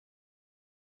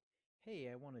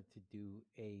Hey, I wanted to do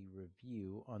a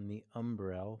review on the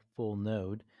Umbrel Full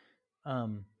Node.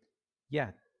 Um,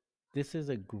 yeah, this is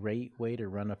a great way to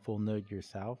run a full node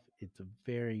yourself. It's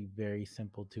very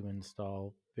simple to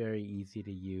install, very easy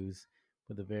to use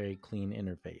with a very clean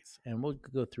interface. And we'll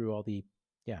go through all the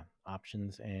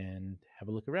options and have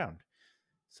a look around.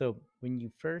 So when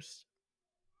you first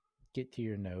get to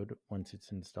your node, once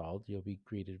it's installed, you'll be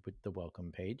greeted with the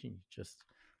welcome page, and you just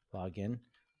log in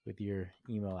with your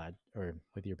email ad or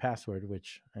with your password,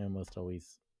 which I almost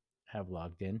always have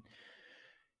logged in.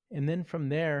 And then from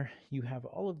there, you have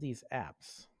all of these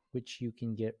apps, which you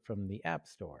can get from the App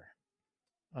Store.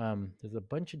 There's a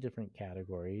bunch of different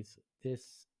categories.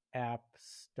 This app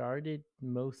started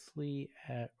mostly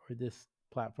or this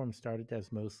platform started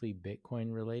as mostly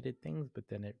Bitcoin related things, but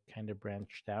then it kind of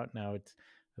branched out. Now it's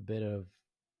a bit of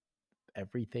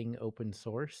everything open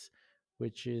source,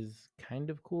 which is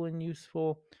kind of cool and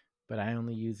useful, but I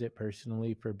only use it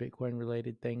personally for Bitcoin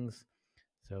related things.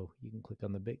 So you can click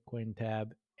on the Bitcoin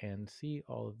tab and see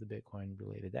all of the Bitcoin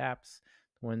related apps.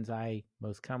 The ones I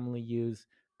most commonly use: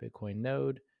 Bitcoin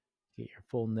Node, get your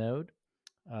full node,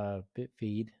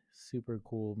 Bitfeed, super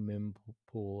cool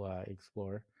mempool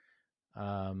explorer.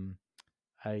 Um,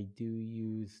 I do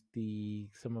use the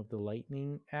some of the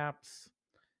Lightning apps,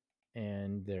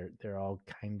 and they're all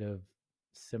kind of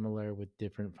similar with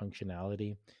different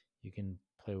functionality. You can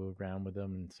play around with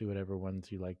them and see whatever ones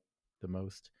you like the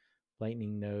most.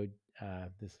 Lightning node,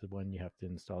 this is one you have to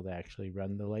install to actually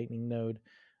run the Lightning node.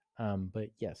 But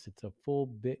yes, it's a full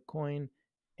Bitcoin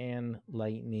and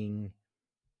Lightning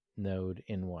node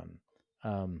in one.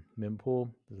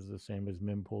 Mempool, this is the same as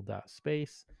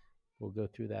mempool.space. We'll go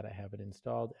through that. I have it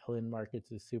installed. LN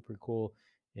Markets is super cool.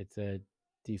 It's a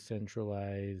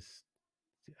decentralized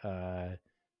uh,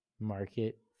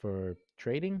 market for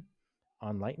trading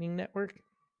on Lightning Network.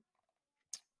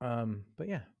 But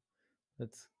yeah,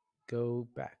 let's go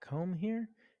back home here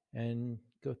and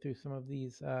go through some of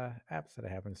these apps that I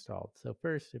have installed. So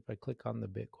first, if I click on the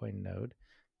Bitcoin node,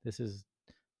 this is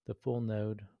the full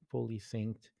node, fully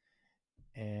synced.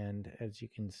 And as you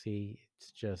can see,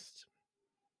 it's just,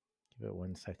 give it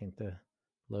 1 second to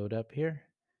load up here.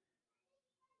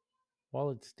 While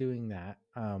it's doing that,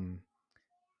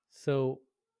 so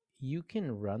you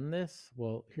can run this.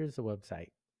 Well, here's the website.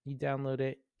 You download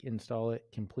it, install it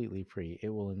completely free. It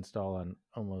will install on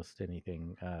almost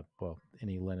anything,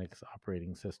 any Linux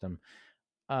operating system.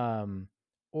 Um,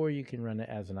 or you can run it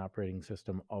as an operating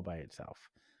system all by itself.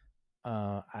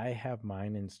 I have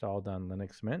mine installed on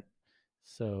Linux Mint.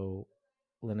 So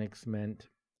Linux Mint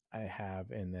I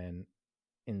have, and then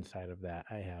inside of that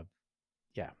I have,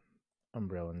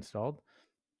 Umbrel installed.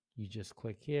 You just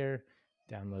click here,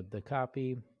 download the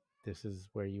copy. This is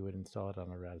where you would install it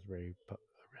on a Raspberry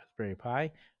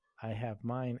Pi. I have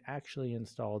mine actually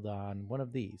installed on one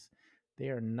of these. They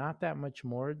are not that much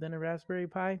more than a Raspberry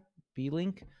Pi,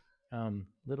 B-Link,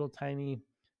 little tiny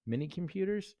mini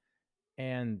computers,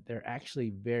 and they're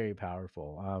actually very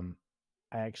powerful.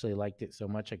 I actually liked it so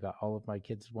much I got all of my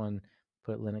kids one,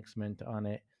 put Linux Mint on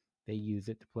it. They use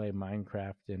it to play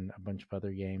Minecraft and a bunch of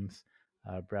other games,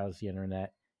 browse the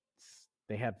internet.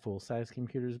 They had full size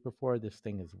computers before. This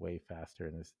thing is way faster,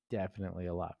 and it's definitely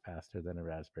a lot faster than a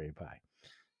Raspberry Pi.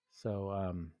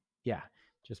 So, yeah,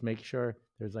 just make sure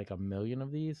there's like a million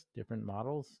of these different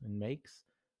models and makes.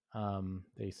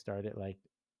 They start at like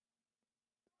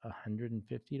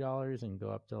 $150 and go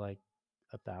up to like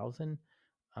 1,000.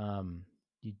 Um,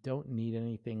 you don't need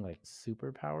anything like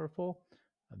super powerful.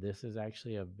 This is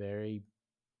actually a very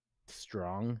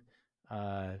strong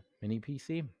mini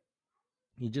PC.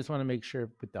 You just want to make sure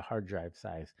with the hard drive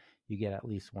size, you get at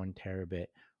least 1 terabit,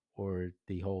 or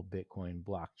the whole Bitcoin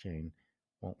blockchain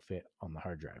won't fit on the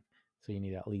hard drive. So you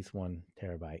need at least 1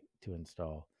 terabyte to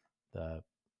install the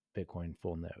Bitcoin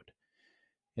full node.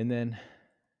 And then,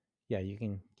 yeah, you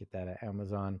can get that at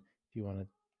Amazon. If you want to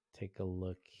take a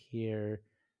look here,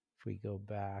 if we go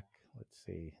back, let's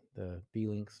see, the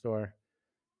B-Link store,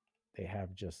 they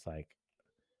have just like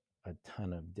a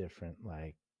ton of different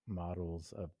like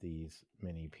models of these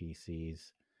mini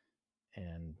PCs,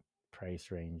 and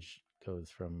price range goes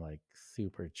from like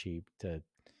super cheap to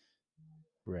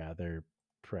rather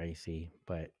pricey,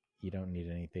 but you don't need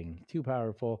anything too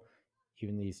powerful.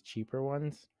 Even these cheaper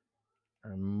ones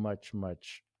are much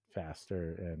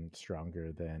faster and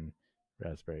stronger than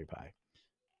Raspberry Pi.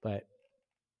 But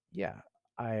yeah,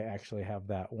 I actually have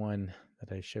that one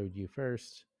that I showed you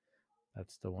first.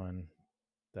 That's the one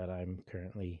that I'm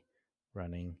currently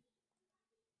running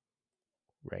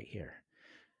right here.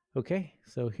 Okay,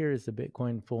 so here is the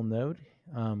Bitcoin full node,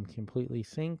 completely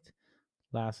synced.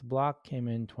 Last block came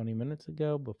in 20 minutes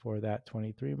ago. Before that,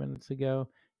 23 minutes ago.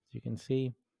 As you can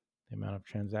see, the amount of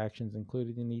transactions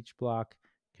included in each block,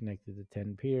 connected to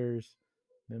 10 peers,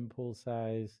 mempool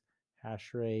size,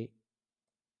 hash rate,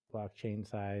 blockchain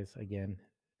size. Again,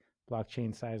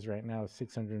 blockchain size right now is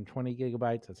 620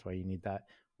 gigabytes. That's why you need that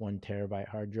 1 terabyte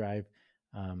hard drive.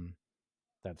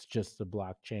 That's just the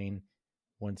blockchain.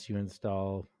 Once you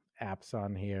install apps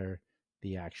on here,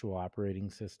 the actual operating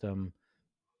system,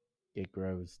 it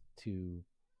grows to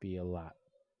be a lot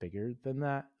bigger than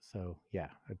that. So yeah,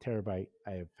 a terabyte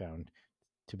I have found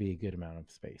to be a good amount of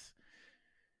space.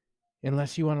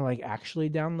 Unless you want to like actually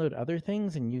download other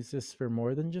things and use this for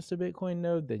more than just a Bitcoin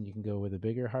node, then you can go with a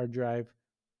bigger hard drive,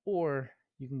 or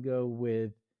you can go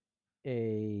with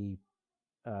a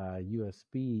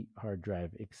USB hard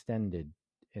drive extended,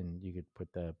 and you could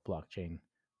put the blockchain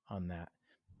on that.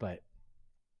 But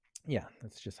yeah,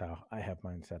 that's just how I have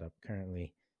mine set up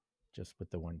currently, just with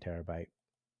the 1 terabyte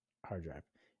hard drive.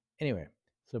 Anyway,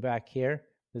 so back here,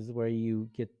 this is where you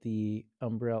get the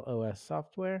Umbrel OS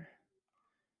software.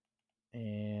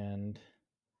 And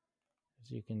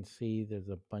as you can see, there's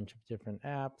a bunch of different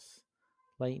apps,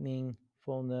 Lightning,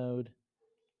 Full Node,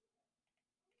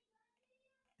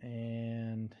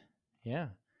 and yeah,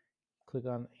 click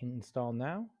on install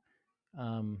now.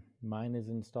 Mine is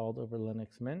installed over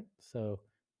Linux Mint, so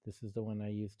this is the one I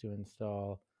use to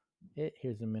install it.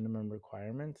 Here's the minimum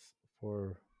requirements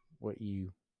for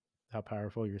how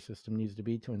powerful your system needs to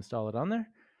be to install it on there.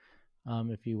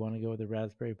 If you want to go with a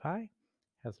Raspberry Pi, it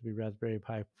has to be Raspberry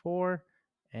Pi 4.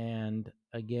 And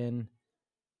again,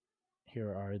 here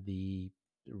are the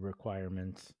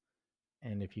requirements.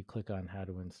 And if you click on how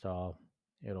to install,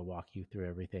 it'll walk you through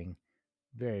everything.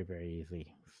 Very, very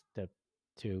easy. Step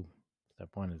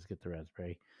 1 is get the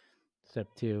Raspberry. Step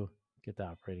 2, get the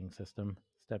operating system.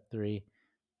 Step 3,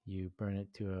 you burn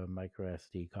it to a micro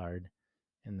SD card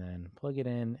and then plug it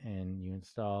in, and you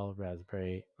install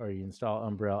Raspberry, or you install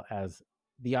Umbrel as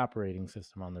the operating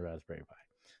system on the Raspberry Pi.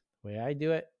 The way I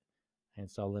do it, I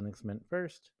install Linux Mint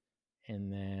first,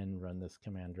 and then run this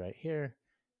command right here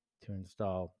to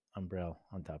install Umbrel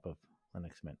on top of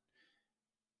Linux Mint.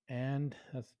 And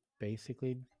that's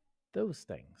basically those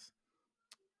things.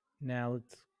 Now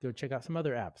let's go check out some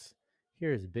other apps.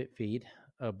 Here's Bitfeed,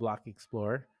 a block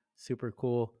explorer. Super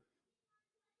cool.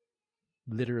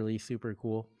 Literally super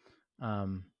cool.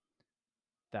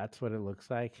 That's what it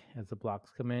looks like as the blocks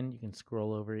come in. You can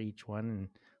scroll over each one and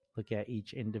look at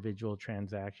each individual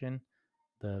transaction.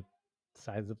 The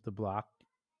size of the block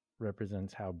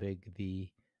represents how big the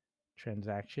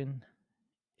transaction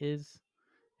is.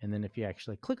 And then if you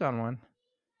actually click on one,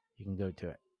 you can go to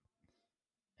it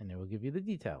and it will give you the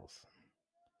details.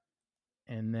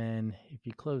 And then if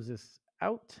you close this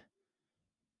out,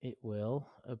 it will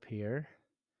appear,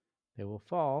 they will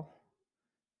fall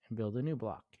and build a new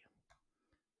block.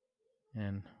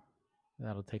 And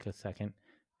that'll take a second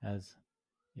as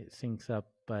it syncs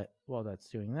up. But while that's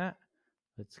doing that,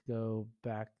 let's go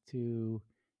back to,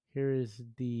 here is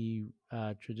the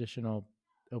traditional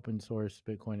open source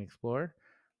Bitcoin Explorer.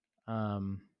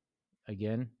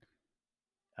 Again,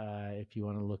 if you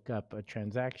want to look up a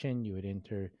transaction, you would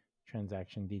enter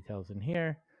transaction details in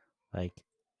here. Like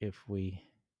if we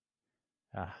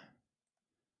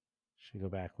should go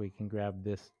back, we can grab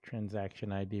this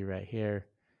transaction ID right here,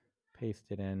 paste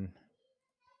it in,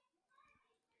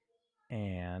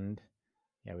 and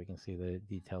yeah, we can see the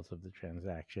details of the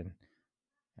transaction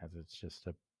as it's just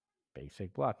a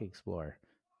basic block explorer.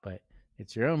 But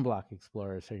it's your own block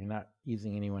explorer, so you're not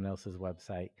using anyone else's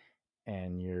website,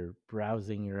 and you're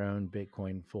browsing your own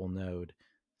Bitcoin full node,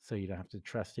 so you don't have to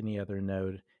trust any other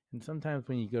node. And sometimes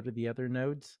when you go to the other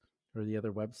nodes or the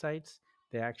other websites,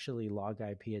 they actually log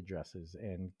IP addresses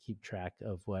and keep track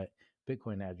of what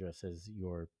Bitcoin addresses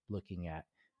you're looking at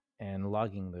and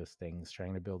logging those things,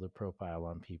 trying to build a profile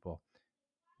on people.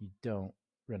 You don't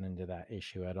run into that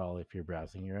issue at all if you're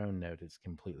browsing your own node. It's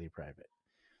completely private.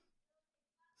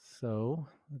 So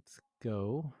let's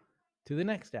go to the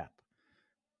next app.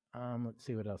 Let's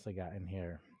see what else I got in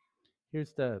here.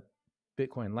 Here's the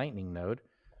Bitcoin Lightning node.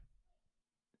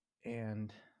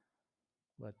 And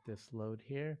let this load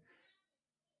here.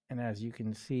 And as you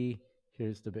can see,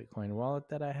 here's the Bitcoin wallet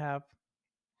that I have.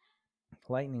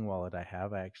 Lightning wallet I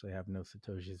have. I actually have no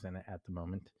Satoshis in it at the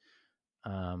moment.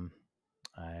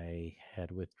 I had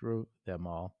withdrew them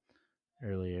all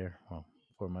earlier, well,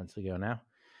 4 months ago now.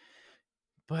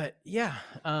 But yeah,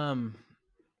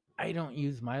 I don't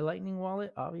use my Lightning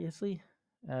wallet, obviously,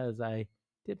 as I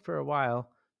did for a while.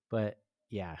 But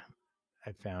yeah,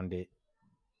 I found it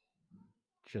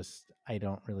I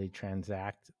don't really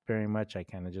transact very much. I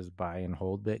kind of just buy and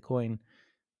hold Bitcoin.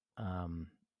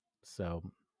 So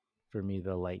for me,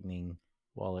 the Lightning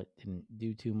wallet didn't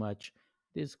do too much.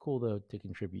 It is cool though to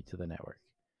contribute to the network.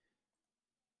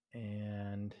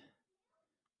 And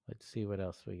let's see what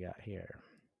else we got here.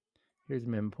 Here's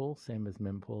mempool, same as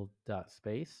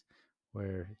mempool.space,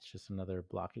 where it's just another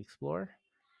block explorer.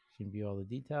 You can view all the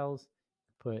details.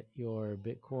 Put your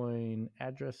Bitcoin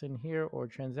address in here or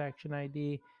transaction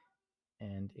ID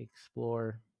and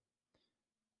explore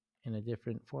in a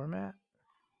different format.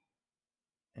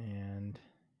 And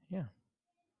yeah,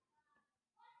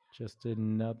 just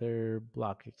another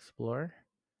block explorer.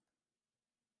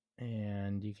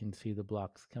 And you can see the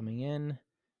blocks coming in.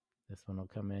 This one will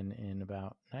come in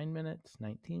about 9 minutes,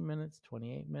 19 minutes,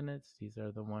 28 minutes. These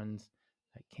are the ones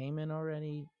that came in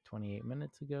already 28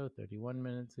 minutes ago, 31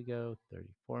 minutes ago,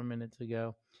 34 minutes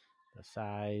ago, the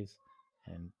size,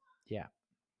 and yeah,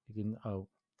 you can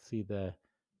see the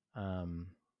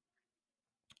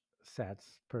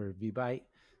sats per vbyte,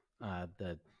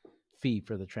 the fee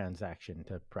for the transaction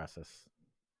to process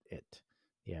it,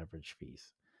 the average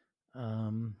fees.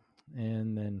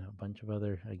 And then a bunch of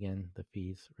other, again, the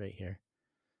fees right here,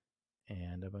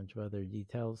 and a bunch of other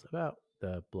details about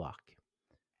the block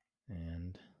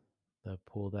and the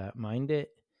pool that mined it.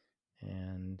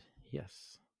 And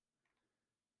yes,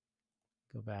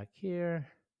 go back here.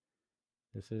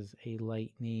 This is a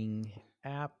Lightning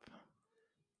app,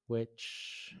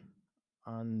 which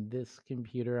on this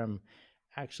computer, I'm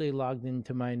actually logged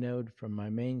into my node from my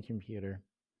main computer.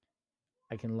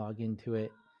 I can log into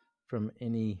it from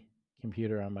any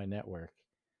computer on my network.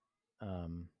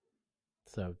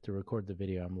 So to record the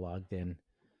video, I'm logged in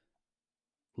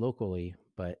locally,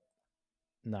 but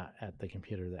not at the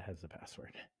computer that has the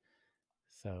password.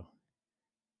 So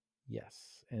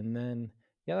yes, and then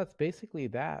yeah, that's basically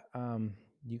that.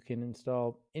 You can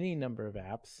install any number of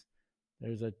apps.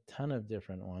 There's a ton of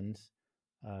different ones.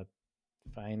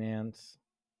 Finance,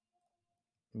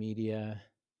 media,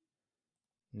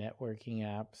 networking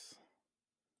apps,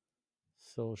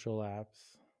 social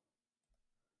apps,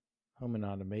 home and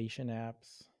automation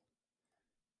apps,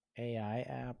 AI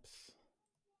apps,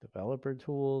 developer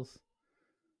tools,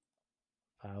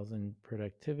 files and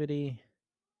productivity,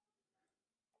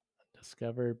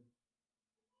 discover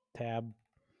tab.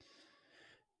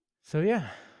 So yeah,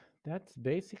 that's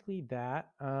basically that.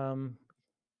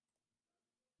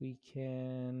 You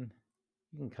can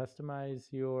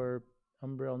customize your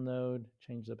Umbrel node,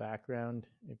 change the background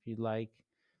if you'd like.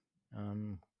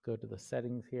 Go to the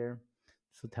settings here.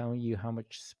 So telling you how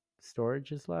much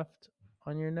storage is left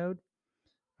on your node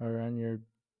or on your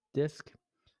disk,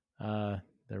 the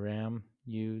RAM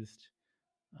used.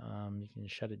 You can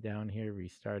shut it down here,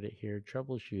 restart it here,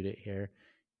 troubleshoot it here.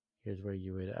 Here's where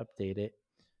you would update it.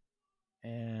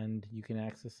 And you can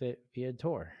access it via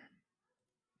Tor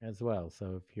as well.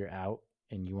 So if you're out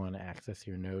and you want to access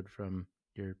your node from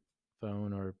your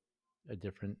phone or a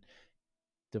different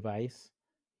device,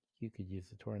 you could use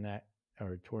the Tor net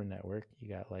or Tor network. You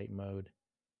got light mode,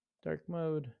 dark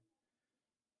mode,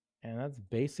 and that's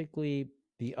basically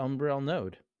the Umbrel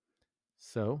node.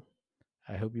 So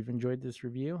I hope you've enjoyed this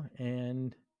review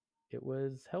and it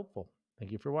was helpful.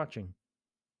 Thank you for watching.